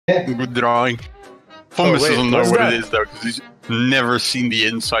Good drawing. Thomas doesn't know what it is though, because he's never seen the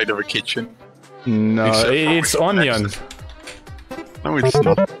inside of a kitchen. No, it's onion. No, it's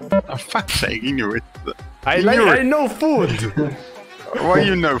not. Oh, fuck's sake, you knew it. I know food! Why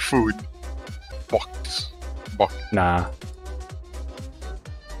you know food? Box. Nah.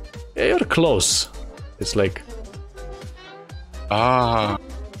 Yeah, you're close. It's like... Ah,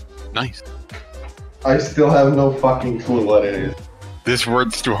 nice. I still have no fucking clue what it is. This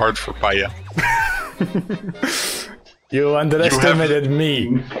word's too hard for Paya. You underestimated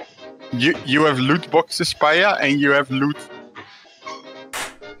me. You have loot boxes, Paya, and you have loot...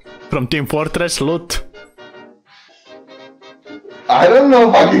 From Team Fortress, loot. I don't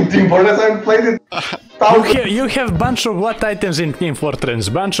know fucking Team Fortress, I haven't played it. You have bunch of what items in Team Fortress?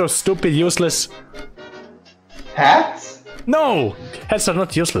 Bunch of stupid, useless... Hats? No! Hats are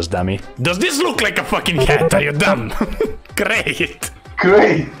not useless, dummy. Does this look like a fucking hat? Are you dumb? Great!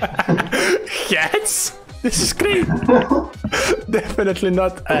 Great! Hats? This is great! Definitely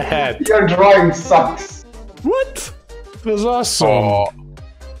not a hat. Your drawing sucks. What? It was awesome. Oh,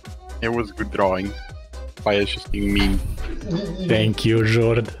 it was good drawing. Paya's just being mean. Thank you,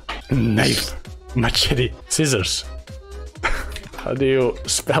 Jord. Knife. Machete. Scissors. How do you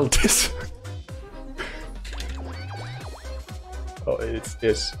spell this? Oh, it's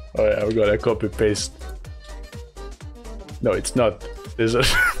this. Oh yeah, I'm gonna copy paste. No, it's not.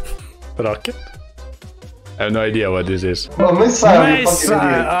 Scissors. Rocket? I have no idea what this is. Well, missile, you fucking Missile!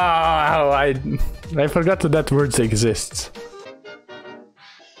 idiot. Oh, I forgot that word exists.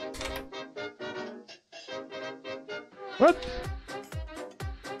 What?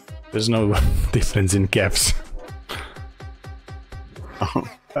 There's no difference in caps.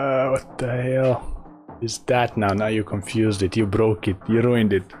 What the hell is that now? Now you confused it, you broke it, you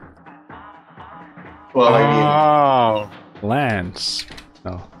ruined it. Well, I Oh, Lance.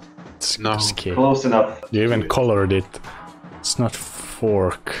 No. It's No. scale. mean, close enough. You even colored it. It's not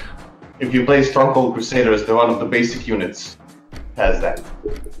fork. If you play Stronghold Crusaders, the one of the basic units has that.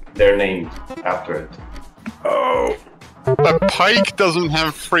 They're named after it. Oh! a pike doesn't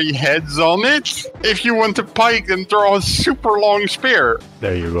have 3 heads on it. If you want a pike, then draw a super long spear.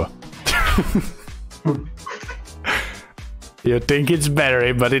 There you go. You think it's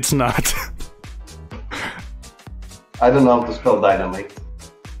berry, but it's not. I don't know how to spell dynamite.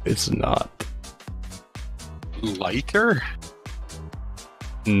 It's not. Lighter?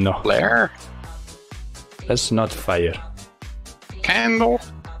 No. Flare? That's not fire. Candle?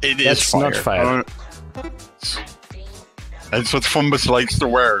 It is That's fire. not fire. That's what Fumbus likes to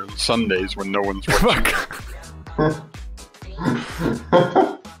wear on Sundays when no one's watching.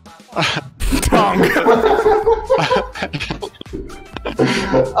 Tongue.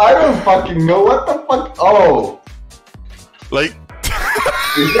 I don't fucking know what the fuck. Oh. Like,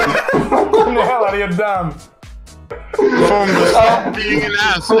 No, are you dumb? Fumbus, stop being an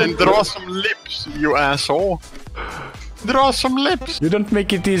ass and draw some lips, you asshole. Draw some lips. You don't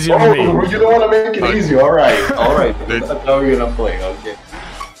make it easy on Oh, me. you don't want to make it easy. Alright, alright. Dude. That's how you're gonna play, okay.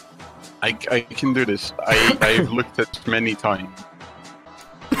 I can do this. I've looked at it many times.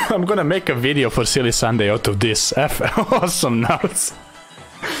 I'm gonna make a video for Silly Sunday out of this. Awesome notes.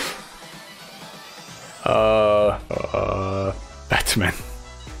 Batman.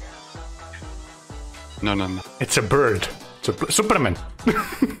 No. It's a bird. It's a Superman.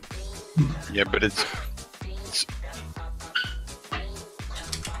 Yeah, but it's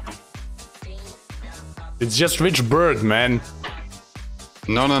It's just which bird, man?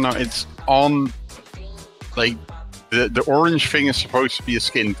 no. It's on, like, the orange thing is supposed to be a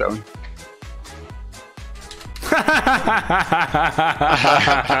skin tone.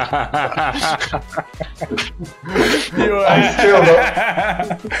 I still don't.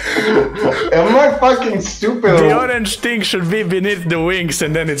 Am I fucking stupid? The orange thing should be beneath the wings,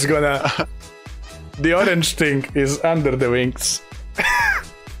 and then it's gonna. The orange thing is under the wings.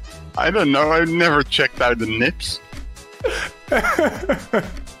 I don't know. I've never checked out the nips.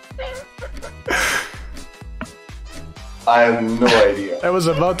 I have no idea. I was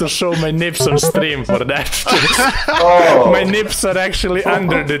about to show my nips on stream for that. Oh. My nips are actually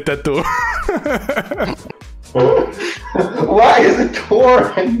under the tattoo. Why is it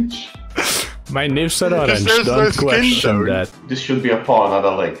orange? My nips are orange. there's no Don't skin question tone. that. This should be a paw, not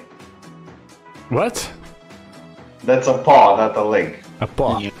a leg. What? That's a paw, not a leg. A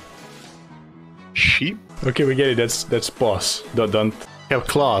paw. Yeah. Sheep? Okay, we get it. That's paws. Don't have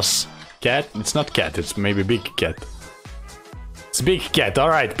claws. Cat? It's not cat. It's maybe big cat. It's big cat. All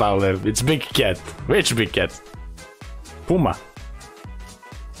right, Paolo. It's big cat. Which big cat? Puma.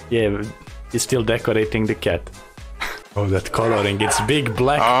 Yeah, he's still decorating the cat. Oh, that coloring. It's big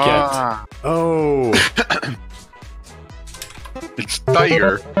black cat. Oh. It's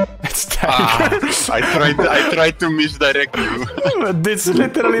tiger. It's tiger. I tried to misdirect you. But it's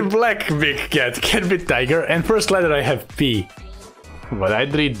literally black big cat. Can be tiger. And first letter I have P. But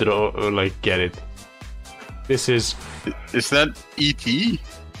I'd redraw, like, get it. This is... Is that E.T.?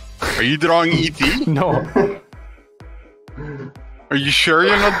 Are you drawing E.T.? No. Are you sure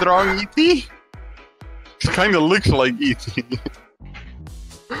you're not drawing E.T.? It kind of looks like E.T.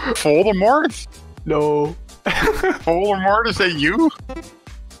 Voldemort? No. Voldemort, is that you?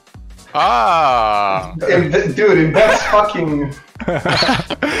 Ah! Dude, if that's fucking...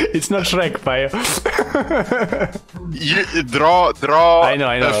 It's not Shrek, Pio. You draw I know.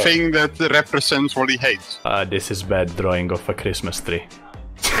 a thing that represents what he hates. This is bad drawing of a Christmas tree.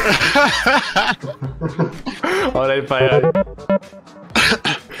 Alright, Pio.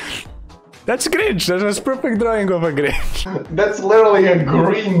 That's Grinch. That was perfect drawing of a Grinch. That's literally a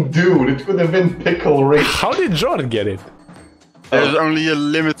green dude. It could have been Pickle Rick. How did George get it? There's only a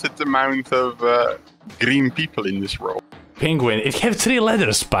limited amount of green people in this world. Penguin. It have 3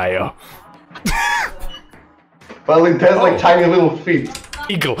 letters, Pio. Well, it has like tiny little feet.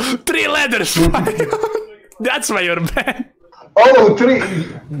 Eagle. 3 letters, Pio. That's why you're bad. Oh, 3.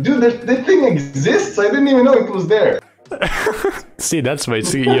 Dude, that thing exists? I didn't even know it was there. See, that's why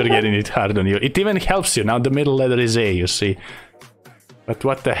you're getting it hard on you. It even helps you. Now the middle letter is A, you see. But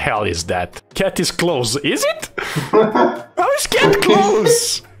what the hell is that? Cat is close. Is it? How is cat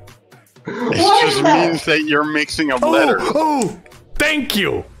close? It just means that you're mixing up letters. Oh, thank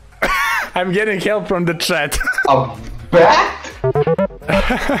you. I'm getting help from the chat. A bat?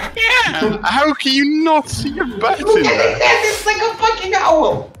 Yeah, how can you not see a bat in that? It's like a fucking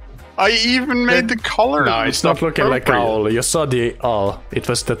owl. I even made the color. No, it's not looking like an owl. You saw the owl. It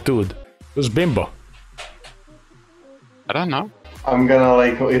was tattooed. It was Bimbo. I don't know. I'm gonna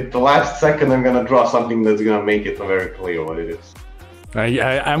like, at the last second I'm gonna draw something that's gonna make it very clear what it is.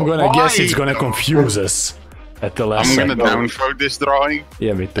 I'm gonna guess it's gonna confuse us at the last second. I'm gonna downvote this drawing.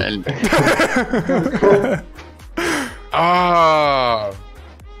 Yeah, me too. Ah.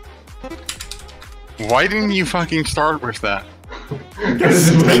 Why didn't you fucking start with that?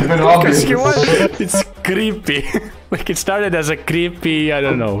 Because you want it's creepy. Like it started as a creepy, I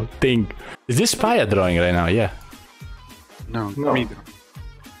don't know, thing. Is this Paya drawing right now? Yeah. No, me too.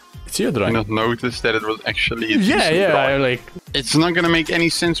 It's you I drawing. not noticed that it was actually a Yeah, decent drawing. I like. It's not gonna make any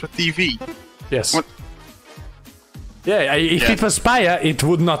sense with TV. Yes. What? Yeah, if it was Paya, it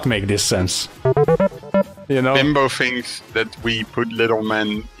would not make this sense. You know? Bimbo thinks that we put little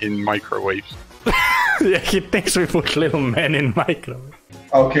men in microwaves. Yeah, he thinks we put little men in microwave.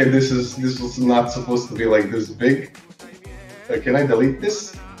 Okay, this was not supposed to be like this big. Can I delete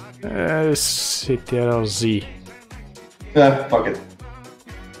this? Ctrl Z. Fuck it.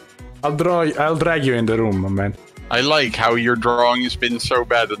 I'll drag you in the room, man. I like how your drawing has been so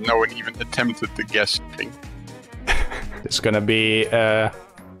bad that no one even attempted to guess something. It's gonna be a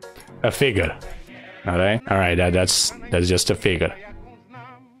figure. Alright, that's just a figure.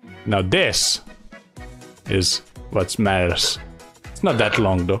 Now this is what matters. It's not that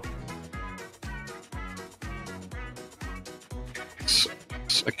long though. It's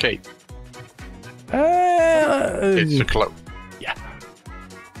a cape. It's It's a cloak. Yeah.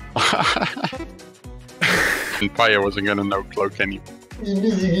 And Paya wasn't gonna know cloak anyway.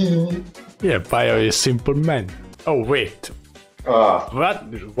 Yeah, Pio is simple man. Oh wait. What?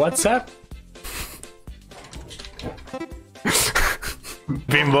 What's up?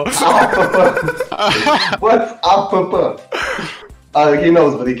 Bimbo. What's up? He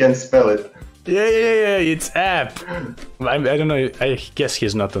knows, but he can't spell it. Yeah, it's app. I don't know, I guess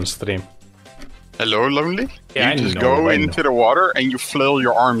he's not on stream. Hello, Lonely? Yeah, you just I go know. into the water and you flail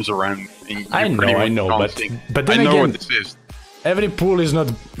your arms around. And you I know, but then I know again, what this is. every pool is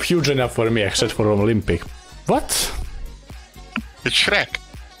not huge enough for me except for Olympic. What? It's Shrek.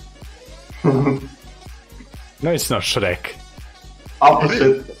 No, it's not Shrek.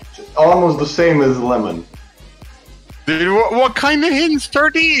 Opposite. Almost the same as lemon. Dude, what kind of hints are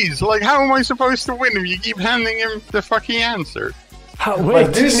these? Like, how am I supposed to win if you keep handing him the fucking answer?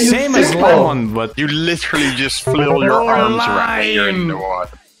 Wait, dude, it's same as simple. lemon, but... You literally just flail your arms around when you're in the lime.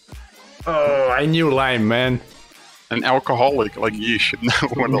 water. Oh, I knew lime, man. An alcoholic like you should know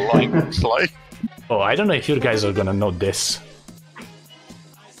what a lime looks like. Oh, I don't know if you guys are gonna know this.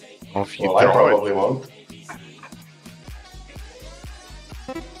 Or if you Well, I draw probably it. won't.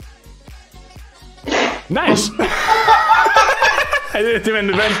 Nice! I didn't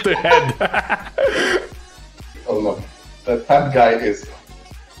even went to head. Oh no. That guy is...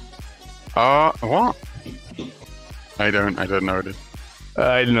 What? I don't know this.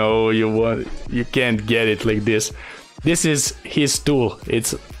 I know you can't get it like this. This is his tool.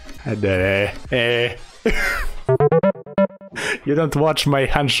 It's You don't watch my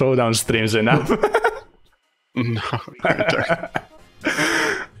Hand Showdown streams enough. No, I don't.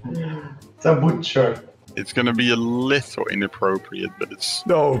 It's a butcher. It's gonna be a little inappropriate, but it's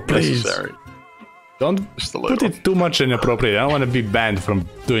No, please. necessary. Don't Just a put little. it too much inappropriate. I don't want to be banned from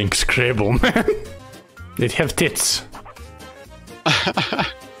doing skribbl, man. They'd have tits.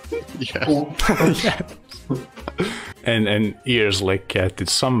 Yeah. Yeah. And ears like cat.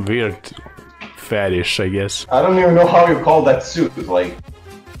 It's some weird fetish, I guess. I don't even know how you call that suit. Like,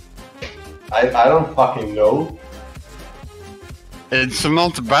 I don't fucking know. It's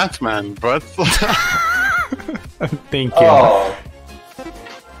not Batman, but I'm thinking. Oh,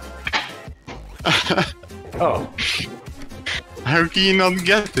 Oh. how can you not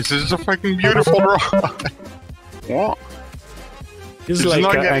get this? This is a fucking beautiful drawing. What? He's It's like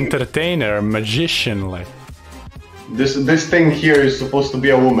not an getting- entertainer, a magician, like. this thing here is supposed to be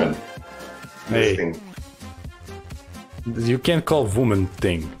a woman. This Hey. thing. You can't call woman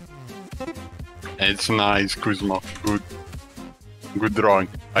thing. It's nice, Kuzma. Good drawing.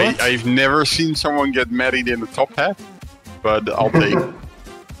 I've never seen someone get married in a top hat, but I'll take it.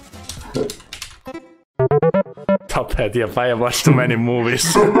 Top hat, yeah, I watched too many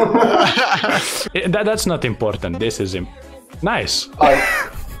movies. That's not important. This is nice. I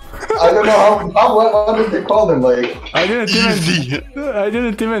don't know what did they call them? Like, I didn't Easy.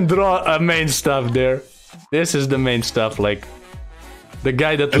 even draw a main stuff there. This is the main stuff, like the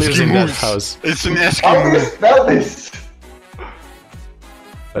guy that lives in that Eskimos. house. It's an how do Eskimo. you spell this?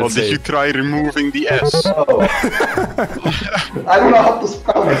 Well, Let's did say. you try removing the S? Oh. I don't know how to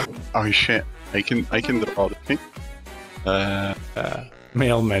spell it. Oh shit! I can draw the thing.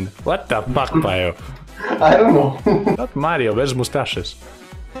 Mailman. What the fuck, Pio? I don't know. Not Mario. Where's mustaches?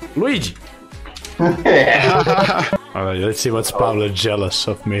 Luigi. Alright, let's see what's Pablo jealous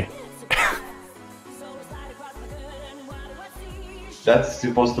of me. That's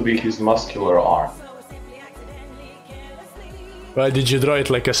supposed to be his muscular arm. Why did you draw it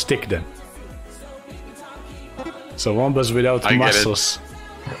like a stick then? So wombas without I get it. muscles.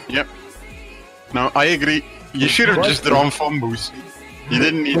 Yep. No, I agree. You should have just drawn Fombus. You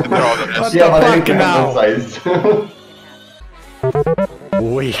didn't need to draw the S. Yeah, but I fuck didn't now? emphasize.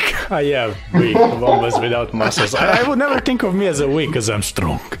 Weak. I am weak. Wombas without muscles. I would never think of me as a weak, because I'm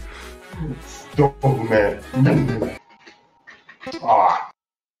strong. Oh man. Ah.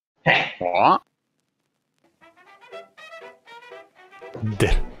 What?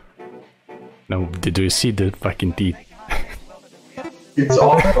 There. No, did you see the fucking teeth? It's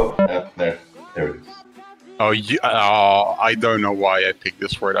awful. There it is. Oh, I don't know why I picked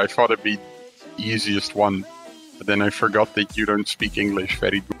this word. I thought it'd be the easiest one, but then I forgot that you don't speak English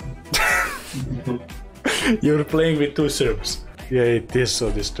very good. You're playing with two Serbs. Yeah, it is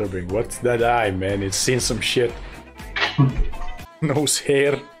so disturbing. What's that eye, man? It's seen some shit. Nose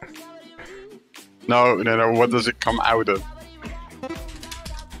hair. No, what does it come out of?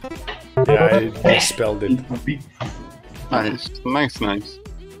 Yeah, I spelled it. Nice.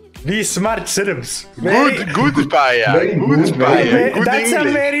 We smart Serbs. Good, Paya. Very Good, good, Paya. Good That's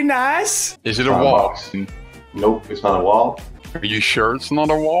English. very nice. Is it a wall? Nope, it's not a wall. Are you sure it's not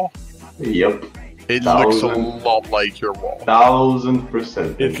a wall? Yep. It looks a 1,000. lot like your wall.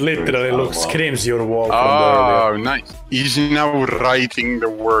 1000%. It literally looks screams your wall from Oh, nice. He's now writing the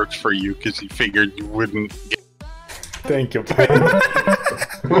words for you because he figured you wouldn't get. there. Thank you.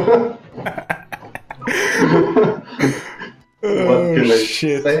 What can I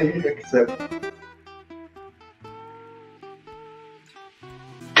shit. say except...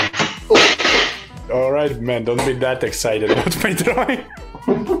 Alright, man, don't be that excited about my drawing.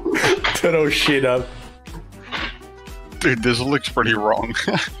 Throw shit up. Dude, this looks pretty wrong.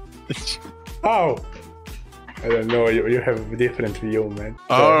 Oh! I don't know, you have a different view, man.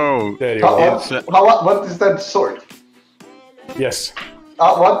 Oh, There you go. it's a- what is that sword? Yes.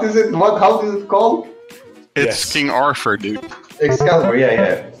 What is it? How is it called? it's Yes. King Arthur, dude. Excalibur,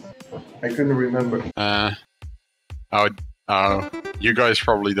 yeah. I couldn't remember. You guys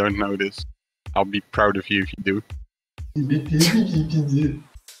probably don't know this. I'll be proud of you if you do.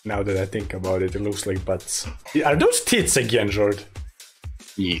 Now that I think about it, it looks like butts. Are those tits again, Jord?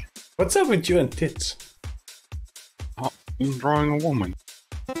 Yeah. What's up with you and tits? Oh, I'm drawing a woman.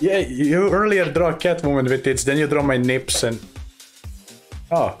 Yeah, you earlier draw a cat woman with tits, then you draw my nips and...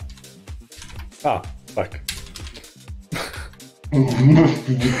 Oh. Oh, fuck.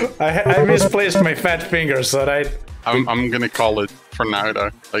 I misplaced my fat fingers, alright? I'm gonna call it for now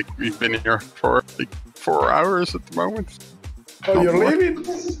though. Like we've been here for like 4 hours at the moment. Oh, you're leaving?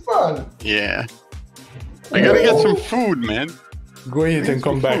 This is fun. Yeah. I gotta get some food, man. Go ahead and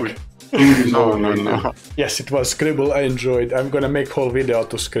come back. Food is No, over no, right no. now. Yes, it was Skribbl. I enjoyed. I'm gonna make whole video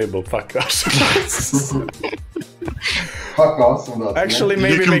to Skribbl. Fuck us. Fuck off on that. Actually, man.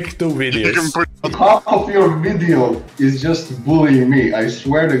 maybe can- make 2 You can videos. put Half of your video is just bullying me. I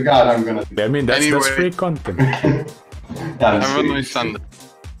swear to God, I'm gonna. I mean, that's Anyway. free content. I'm have a serious. nice Sunday.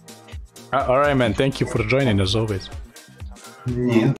 Alright, man. Thank you for joining as always. Yeah.